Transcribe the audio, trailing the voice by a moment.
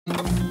Hey,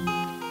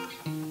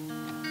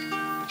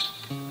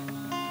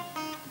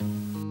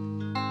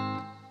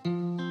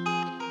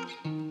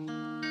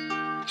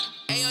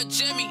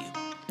 Jimmy.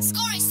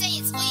 Scori say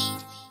it's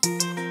weed.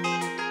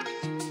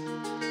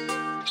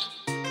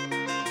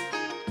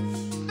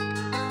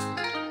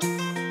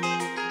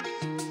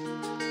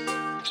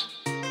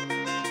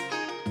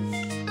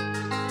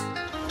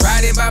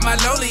 Riding by my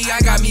lonely, I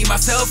got me,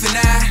 myself, and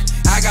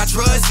I got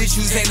trust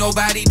issues, ain't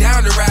nobody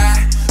down to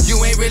ride.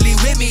 You ain't really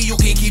with me, you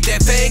can keep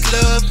that fake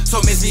love. So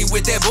miss me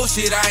with that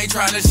bullshit, I ain't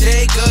tryna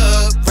shake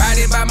up.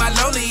 Riding by my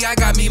lonely, I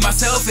got me,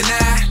 myself, and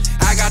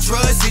I got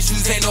trust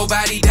issues, ain't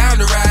nobody down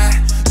to ride.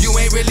 You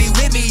ain't really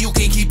with me, you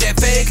can keep that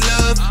fake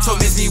love. So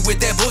miss me with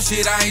that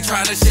bullshit, I ain't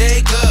tryna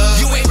shake up.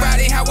 You ain't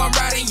riding how I'm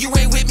riding, you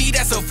ain't with me,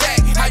 that's a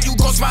fact. How you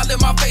gon' smile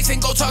in my face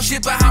and go talk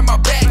shit behind my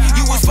back?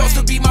 You was supposed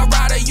to be my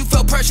rider, you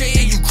felt pressure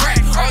and you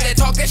cracked. All that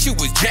talk, that shit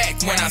was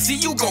jacked. When I see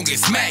you gon' get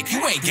smacked.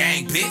 You ain't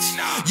gang, bitch.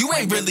 You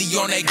ain't really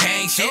on that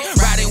gang shit.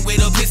 Riding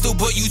with a pistol,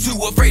 but you too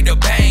afraid to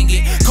bang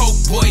it. Coke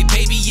boy,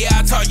 baby, yeah,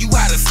 I taught you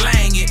how to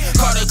slang it.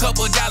 Caught a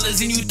couple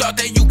dollars and you thought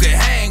that you could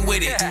hang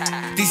with it.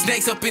 These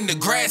snakes up in the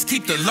grass,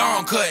 keep the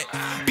lawn cut.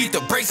 Beat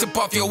the brakes up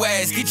off your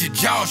ass, get your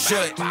jaw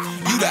shut.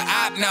 You the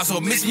op now, so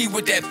miss me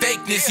with that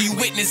fakeness. You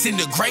witnessing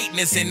the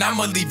greatness, and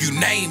I'ma leave you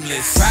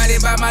nameless.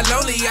 Riding by my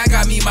lonely, I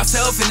got me,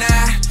 myself, and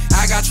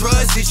I got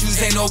trust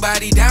issues, ain't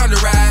nobody down to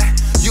ride.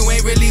 You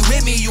ain't really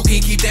with me, you can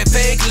keep that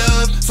fake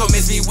love. So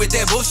miss me with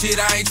that bullshit,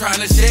 I ain't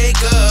tryna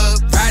shake up.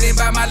 Riding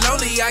by my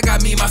lonely, I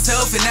got me,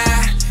 myself, and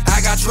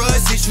I got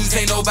trust issues,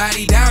 ain't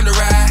nobody down to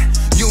ride.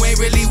 You ain't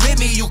really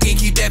with me, you can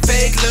keep that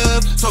fake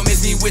love. So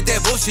miss me with that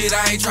bullshit,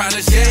 I ain't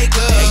tryna shake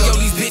up. Hey yo,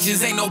 these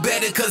bitches ain't no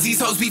better, cause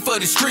these hoes be for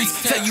the streets.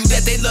 Tell you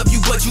that they love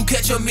you, but you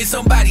catch them in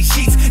somebody's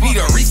sheets.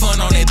 Need a refund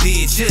on that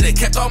bitch, should've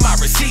kept all my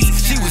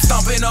receipts. She was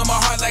stomping on my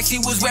heart like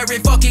she was wearing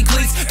fucking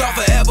cleats. Thought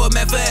forever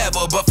meant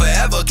forever, but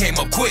forever came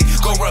up quick.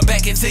 Go run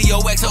back into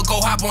your ex or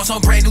go hop on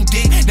some brand new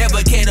dick.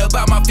 Never cared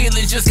about my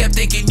feelings, just kept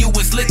thinking you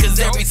was slick.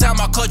 Cause every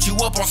time I cut you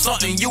up on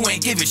something, you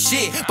ain't give a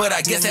shit. But I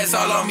guess that's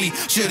all on me,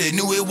 should've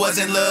knew it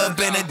wasn't love.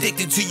 Been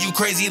addicted to you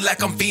crazy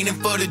like I'm fiending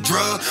for the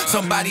drug.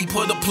 Somebody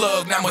pull the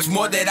plug, not much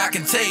more that I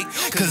can take.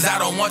 Cause I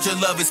don't want your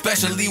love,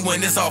 especially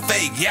when it's all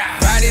fake, yeah.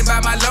 Riding by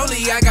my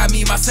lonely, I got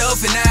me,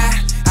 myself, and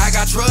I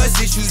got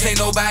trust issues, ain't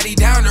nobody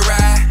down to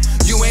ride.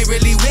 You ain't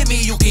really with me,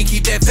 you can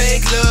keep that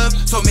fake love.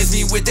 So miss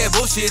me with that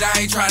bullshit,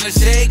 I ain't tryna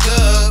shake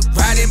up.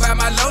 Riding by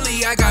my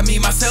lonely, I got me,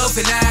 myself,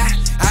 and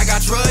I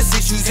got trust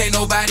issues, ain't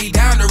nobody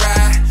down to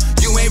ride.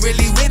 You ain't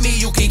really with me,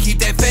 you can keep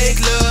that fake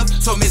love.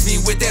 So miss me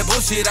with that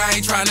bullshit, I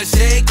ain't tryna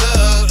shake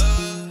up.